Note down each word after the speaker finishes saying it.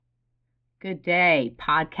Good day,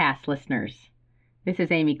 podcast listeners. This is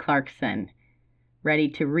Amy Clarkson, ready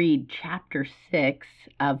to read Chapter 6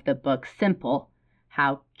 of the book Simple,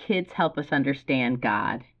 How Kids Help Us Understand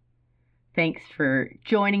God. Thanks for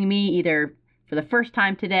joining me either for the first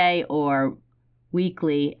time today or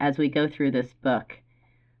weekly as we go through this book.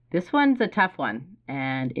 This one's a tough one,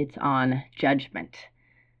 and it's on judgment.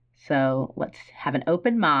 So let's have an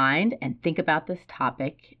open mind and think about this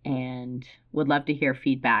topic, and would love to hear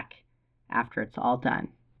feedback after it's all done.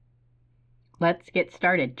 Let's get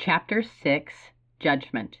started. Chapter 6,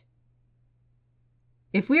 Judgment.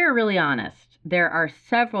 If we are really honest, there are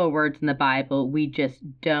several words in the Bible we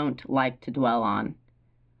just don't like to dwell on.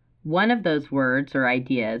 One of those words or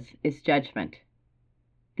ideas is judgment.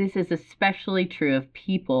 This is especially true of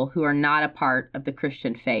people who are not a part of the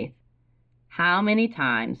Christian faith. How many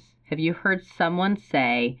times have you heard someone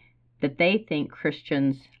say that they think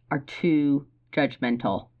Christians are too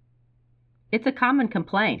judgmental? It's a common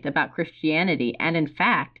complaint about Christianity, and in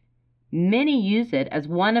fact, many use it as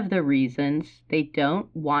one of the reasons they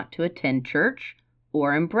don't want to attend church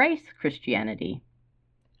or embrace Christianity.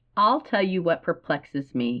 I'll tell you what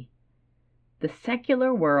perplexes me. The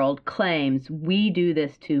secular world claims we do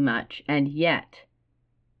this too much, and yet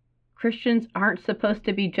Christians aren't supposed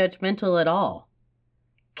to be judgmental at all.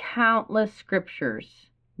 Countless scriptures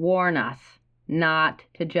warn us not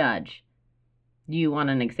to judge. Do you want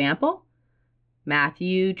an example?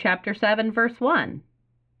 Matthew chapter 7, verse 1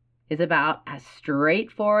 is about as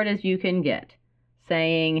straightforward as you can get,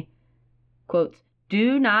 saying, quotes,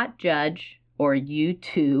 "Do not judge, or you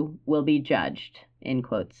too will be judged," end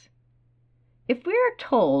quotes. If we are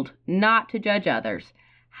told not to judge others,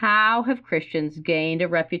 how have Christians gained a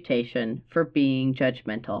reputation for being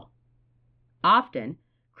judgmental? Often,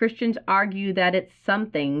 Christians argue that it's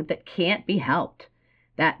something that can't be helped,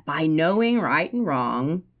 that by knowing right and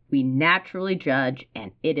wrong, we naturally judge,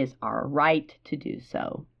 and it is our right to do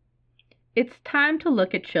so. It's time to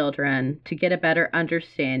look at children to get a better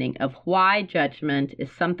understanding of why judgment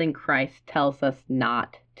is something Christ tells us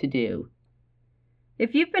not to do.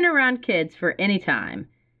 If you've been around kids for any time,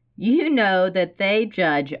 you know that they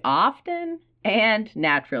judge often and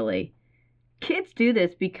naturally. Kids do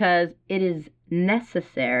this because it is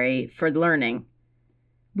necessary for learning.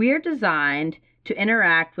 We are designed to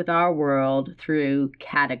interact with our world through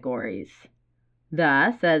categories.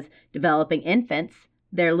 Thus, as developing infants,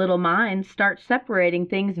 their little minds start separating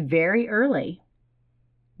things very early.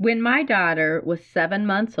 When my daughter was 7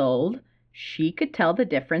 months old, she could tell the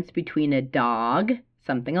difference between a dog,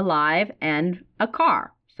 something alive, and a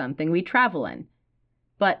car, something we travel in.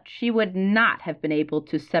 But she would not have been able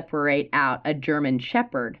to separate out a German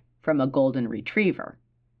Shepherd from a Golden Retriever.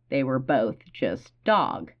 They were both just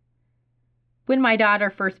dog. When my daughter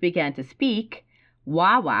first began to speak,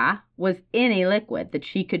 Wawa was any liquid that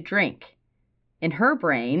she could drink. In her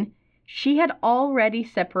brain, she had already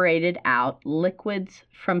separated out liquids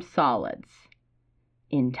from solids.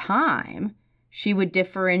 In time, she would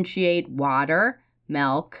differentiate water,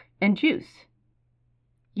 milk, and juice.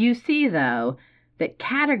 You see, though, that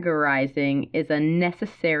categorizing is a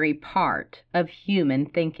necessary part of human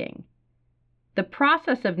thinking. The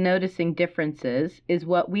process of noticing differences is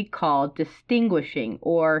what we call distinguishing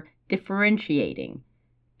or differentiating.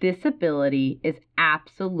 This ability is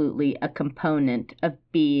absolutely a component of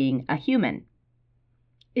being a human.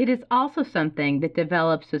 It is also something that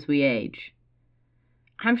develops as we age.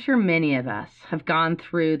 I'm sure many of us have gone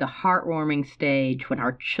through the heartwarming stage when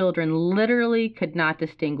our children literally could not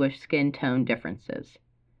distinguish skin tone differences.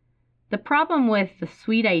 The problem with the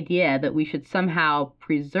sweet idea that we should somehow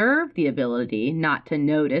preserve the ability not to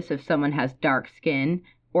notice if someone has dark skin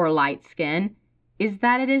or light skin is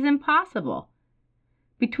that it is impossible.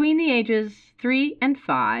 Between the ages 3 and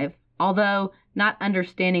 5, although not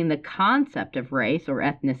understanding the concept of race or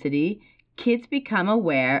ethnicity, kids become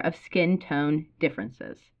aware of skin tone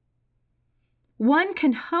differences. One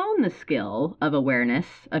can hone the skill of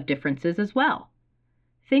awareness of differences as well.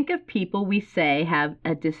 Think of people we say have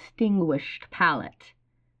a distinguished palate.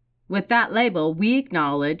 With that label, we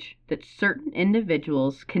acknowledge that certain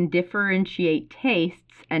individuals can differentiate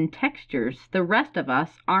tastes and textures the rest of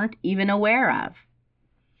us aren't even aware of.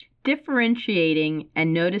 Differentiating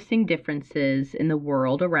and noticing differences in the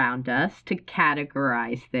world around us to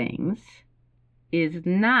categorize things is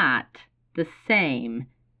not the same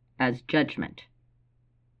as judgment.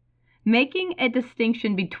 Making a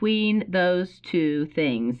distinction between those two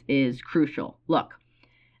things is crucial. Look,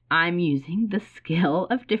 I'm using the skill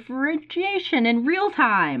of differentiation in real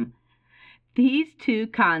time. These two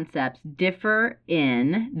concepts differ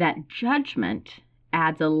in that judgment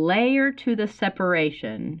adds a layer to the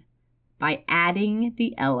separation by adding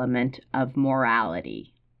the element of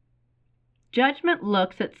morality. Judgment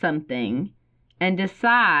looks at something and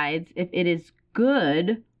decides if it is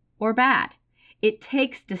good or bad. It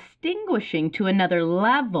takes distinguishing to another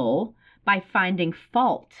level by finding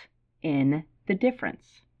fault in the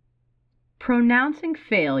difference. Pronouncing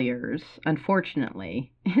failures,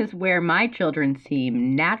 unfortunately, is where my children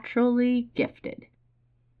seem naturally gifted.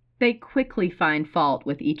 They quickly find fault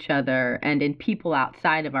with each other and in people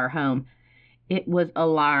outside of our home. It was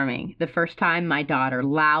alarming the first time my daughter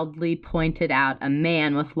loudly pointed out a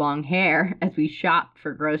man with long hair as we shopped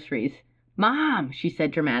for groceries. "Mom," she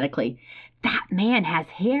said dramatically, "that man has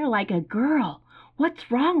hair like a girl.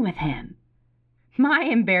 What's wrong with him?" My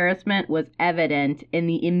embarrassment was evident in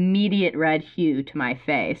the immediate red hue to my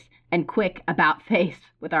face and quick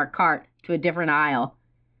about-face with our cart to a different aisle.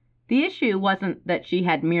 The issue wasn't that she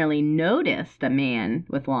had merely noticed a man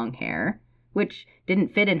with long hair, which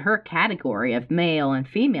didn't fit in her category of male and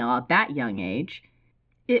female at that young age.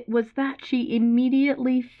 It was that she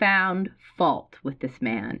immediately found fault with this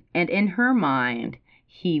man, and in her mind,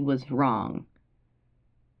 he was wrong.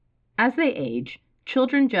 As they age,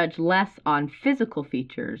 children judge less on physical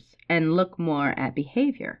features and look more at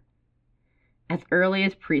behavior. As early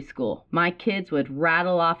as preschool, my kids would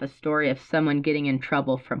rattle off a story of someone getting in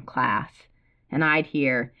trouble from class, and I'd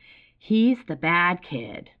hear, "He's the bad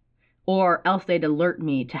kid." Or else they'd alert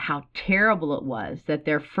me to how terrible it was that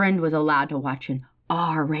their friend was allowed to watch an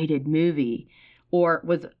R-rated movie or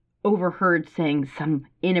was overheard saying some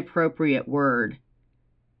inappropriate word.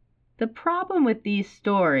 The problem with these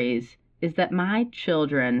stories is that my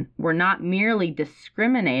children were not merely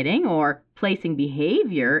discriminating or placing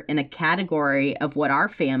behavior in a category of what our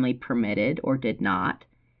family permitted or did not.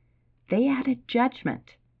 They added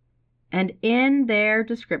judgment, and in their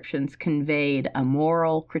descriptions conveyed a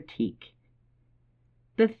moral critique.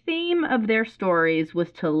 The theme of their stories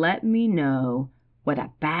was to let me know what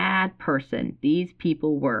a bad person these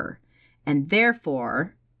people were, and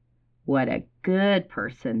therefore what a good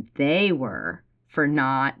person they were for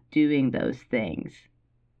not doing those things.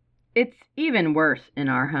 It's even worse in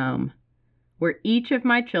our home, where each of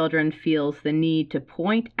my children feels the need to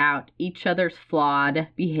point out each other's flawed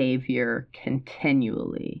behavior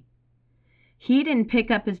continually. "He didn't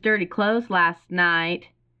pick up his dirty clothes last night.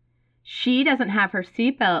 She doesn't have her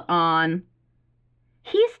seatbelt on.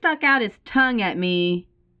 He stuck out his tongue at me."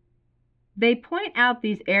 They point out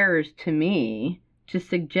these errors to me to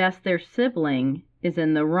suggest their sibling is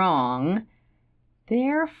in the wrong.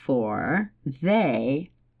 Therefore,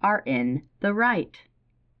 they are in the right.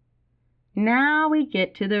 Now we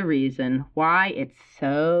get to the reason why it's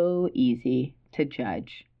so easy to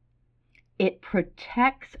judge. It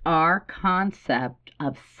protects our concept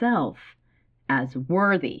of self as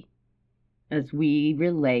worthy as we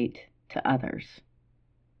relate to others.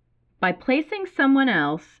 By placing someone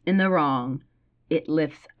else in the wrong, it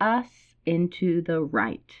lifts us into the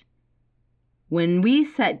right. When we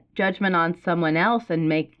set judgment on someone else and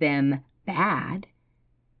make them bad,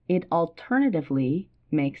 it alternatively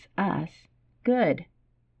makes us good.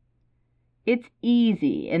 It's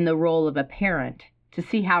easy in the role of a parent to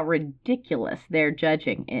see how ridiculous their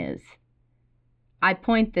judging is. I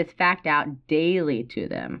point this fact out daily to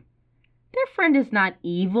them. Their friend is not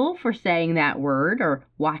evil for saying that word or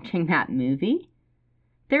watching that movie.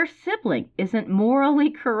 Their sibling isn't morally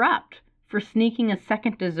corrupt for sneaking a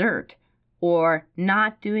second dessert or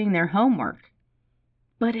not doing their homework.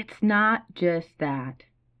 But it's not just that.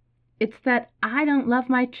 It's that I don't love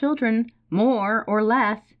my children more or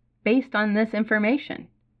less based on this information.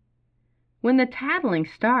 When the tattling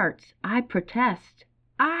starts, I protest.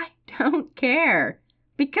 I don't care,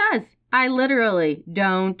 because I literally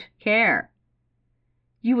don't care.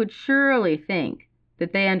 You would surely think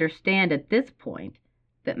that they understand at this point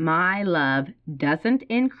that my love doesn't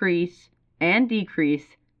increase and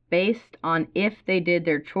decrease based on if they did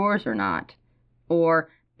their chores or not,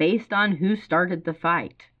 or based on who started the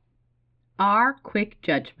fight. Our quick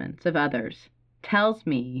judgments of others tells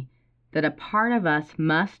me that a part of us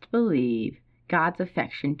must believe God's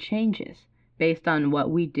affection changes based on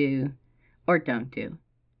what we do or don't do.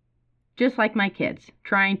 Just like my kids,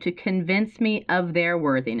 trying to convince me of their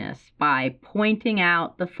worthiness by pointing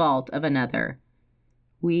out the fault of another,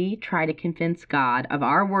 we try to convince God of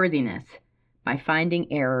our worthiness by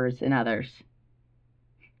finding errors in others.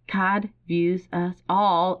 God views us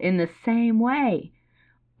all in the same way.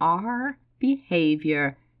 Our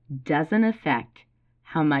behavior doesn't affect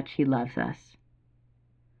how much He loves us.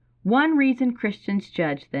 One reason Christians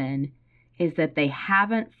judge, then, is that they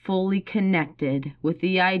haven't fully connected with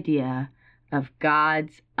the idea of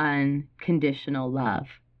God's unconditional love.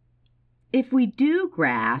 If we do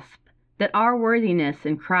grasp that our worthiness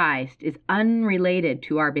in Christ is unrelated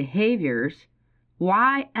to our behaviors,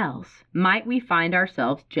 why else might we find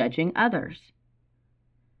ourselves judging others?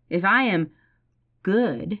 If I am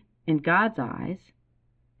good in God's eyes,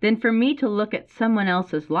 then for me to look at someone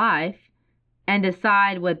else's life and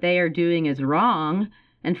decide what they are doing is wrong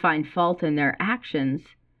and find fault in their actions,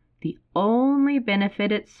 the only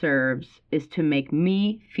benefit it serves is to make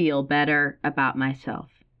me feel better about myself.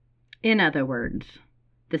 In other words,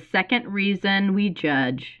 the second reason we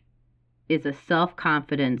judge is a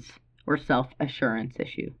self-confidence or self-assurance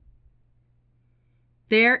issue.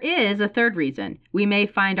 There is a third reason we may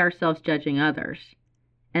find ourselves judging others,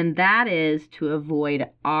 and that is to avoid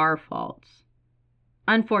our faults.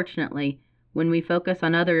 Unfortunately, when we focus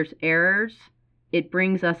on others' errors, it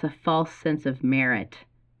brings us a false sense of merit.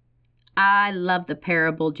 I love the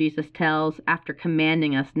parable Jesus tells after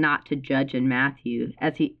commanding us not to judge in Matthew,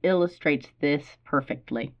 as he illustrates this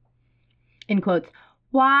perfectly. In quotes,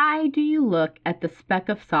 "Why do you look at the speck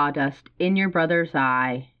of sawdust in your brother's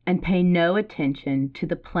eye and pay no attention to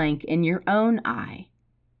the plank in your own eye?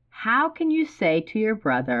 How can you say to your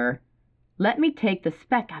brother, 'Let me take the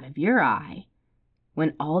speck out of your eye,'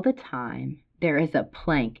 when all the time there is a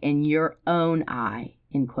plank in your own eye?"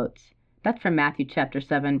 In quotes. That's from Matthew chapter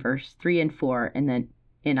 7, verse 3 and 4 in the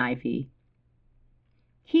NIV.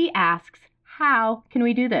 He asks, how can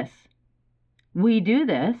we do this? We do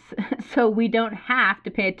this so we don't have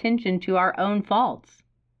to pay attention to our own faults.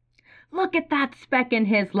 Look at that speck in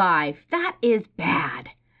his life. That is bad.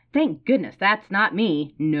 Thank goodness that's not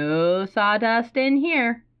me. No sawdust in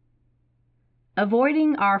here.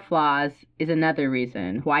 Avoiding our flaws is another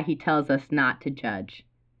reason why he tells us not to judge.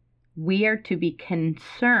 We are to be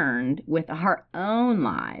concerned with our own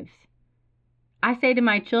lives. I say to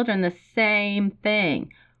my children the same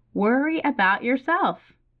thing. Worry about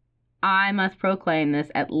yourself. I must proclaim this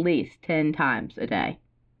at least 10 times a day.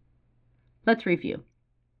 Let's review.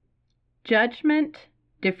 Judgment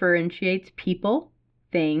differentiates people,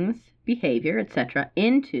 things, behavior, etc.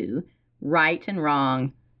 into right and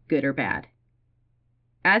wrong, good or bad.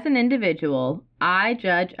 As an individual, I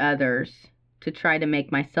judge others to try to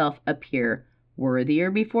make myself appear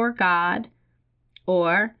worthier before God,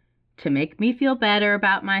 or to make me feel better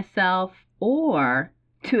about myself, or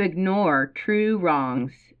to ignore true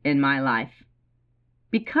wrongs in my life.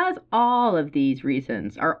 Because all of these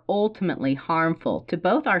reasons are ultimately harmful to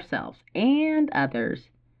both ourselves and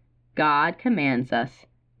others, God commands us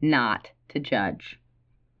not to judge.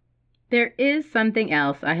 There is something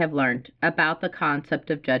else I have learned about the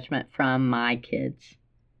concept of judgment from my kids.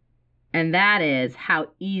 And that is how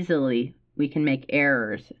easily we can make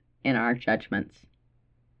errors in our judgments.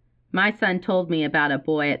 My son told me about a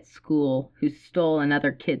boy at school who stole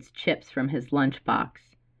another kid's chips from his lunchbox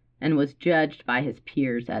and was judged by his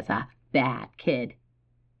peers as a bad kid.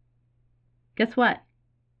 Guess what?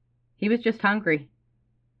 He was just hungry.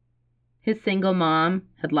 His single mom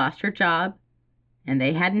had lost her job, and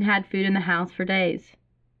they hadn't had food in the house for days.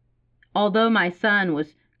 Although my son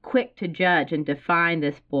was quick to judge and define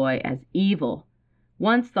this boy as evil,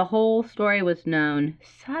 once the whole story was known,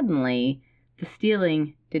 suddenly the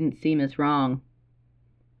stealing didn't seem as wrong.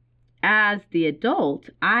 As the adult,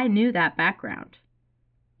 I knew that background.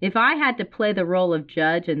 If I had to play the role of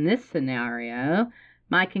judge in this scenario,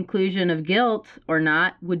 my conclusion of guilt or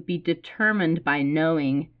not would be determined by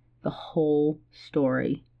knowing the whole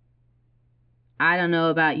story. I don't know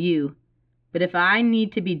about you, but if I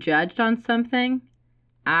need to be judged on something,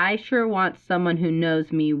 I sure want someone who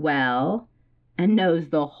knows me well and knows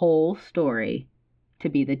the whole story to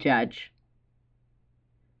be the judge.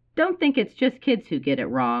 Don't think it's just kids who get it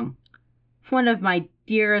wrong. One of my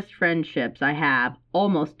dearest friendships I have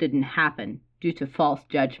almost didn't happen due to false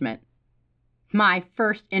judgment. My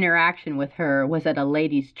first interaction with her was at a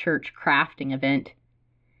ladies' church crafting event.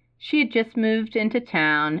 She had just moved into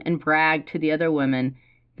town and bragged to the other women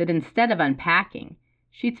that instead of unpacking,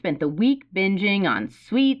 she'd spent the week binging on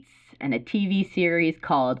sweets and a TV series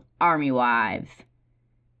called Army Wives.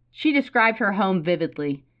 She described her home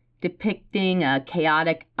vividly, depicting a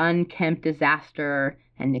chaotic, unkempt disaster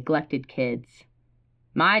and neglected kids.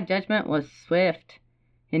 My judgment was swift.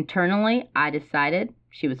 Internally, I decided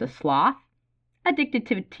she was a sloth, addicted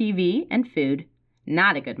to TV and food,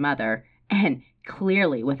 not a good mother, and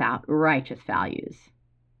clearly without righteous values.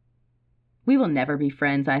 We will never be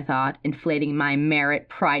friends, I thought, inflating my merit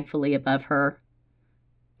pridefully above her.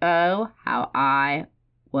 Oh, how I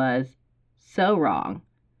was so wrong.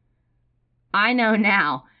 I know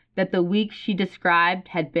now that the week she described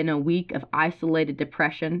had been a week of isolated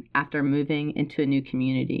depression after moving into a new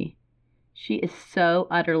community. She is so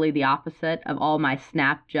utterly the opposite of all my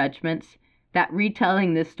snap judgments that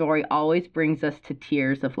retelling this story always brings us to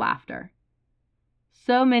tears of laughter.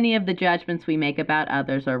 So many of the judgments we make about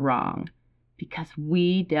others are wrong because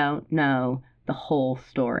we don't know the whole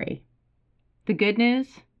story. The good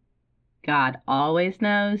news? God always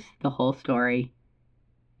knows the whole story.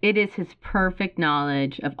 It is His perfect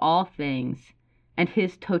knowledge of all things and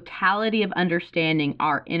His totality of understanding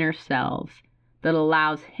our inner selves that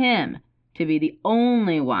allows Him to be the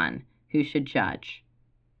only one who should judge.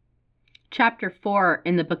 Chapter 4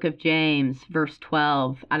 in the book of James, verse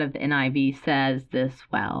 12 out of the NIV says this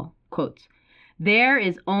well, quotes, "There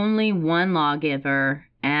is only one lawgiver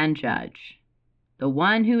and judge, the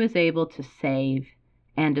one who is able to save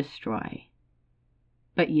and destroy.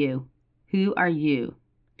 But you, who are you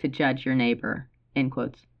to judge your neighbor?" End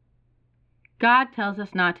quotes. God tells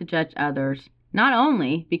us not to judge others, not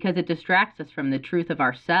only because it distracts us from the truth of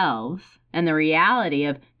ourselves and the reality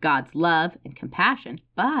of God's love and compassion,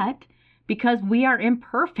 but because we are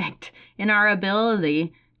imperfect in our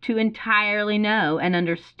ability to entirely know and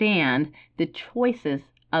understand the choices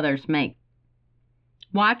others make.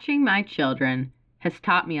 Watching my children has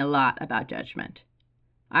taught me a lot about judgment.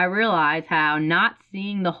 I realize how not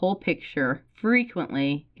seeing the whole picture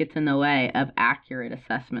frequently gets in the way of accurate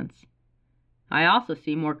assessments. I also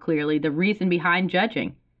see more clearly the reason behind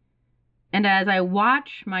judging. And as I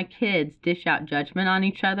watch my kids dish out judgment on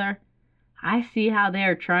each other, I see how they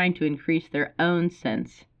are trying to increase their own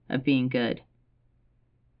sense of being good.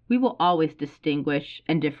 We will always distinguish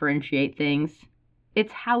and differentiate things.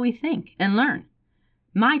 It's how we think and learn.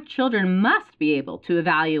 My children must be able to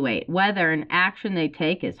evaluate whether an action they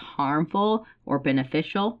take is harmful or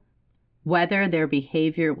beneficial, whether their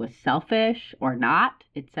behavior was selfish or not,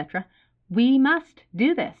 etc. We must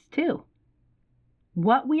do this too.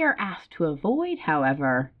 What we are asked to avoid,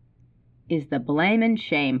 however, is the blame and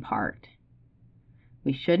shame part.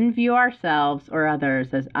 We shouldn't view ourselves or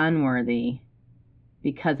others as unworthy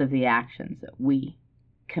because of the actions that we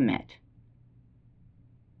commit.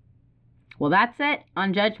 Well, that's it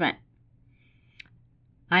on judgment.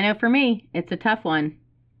 I know for me, it's a tough one.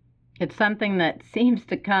 It's something that seems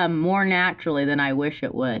to come more naturally than I wish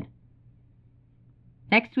it would.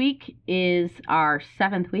 Next week is our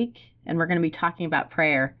 7th week, and we're going to be talking about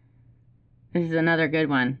prayer. This is another good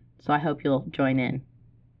one, so I hope you'll join in.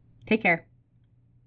 Take care.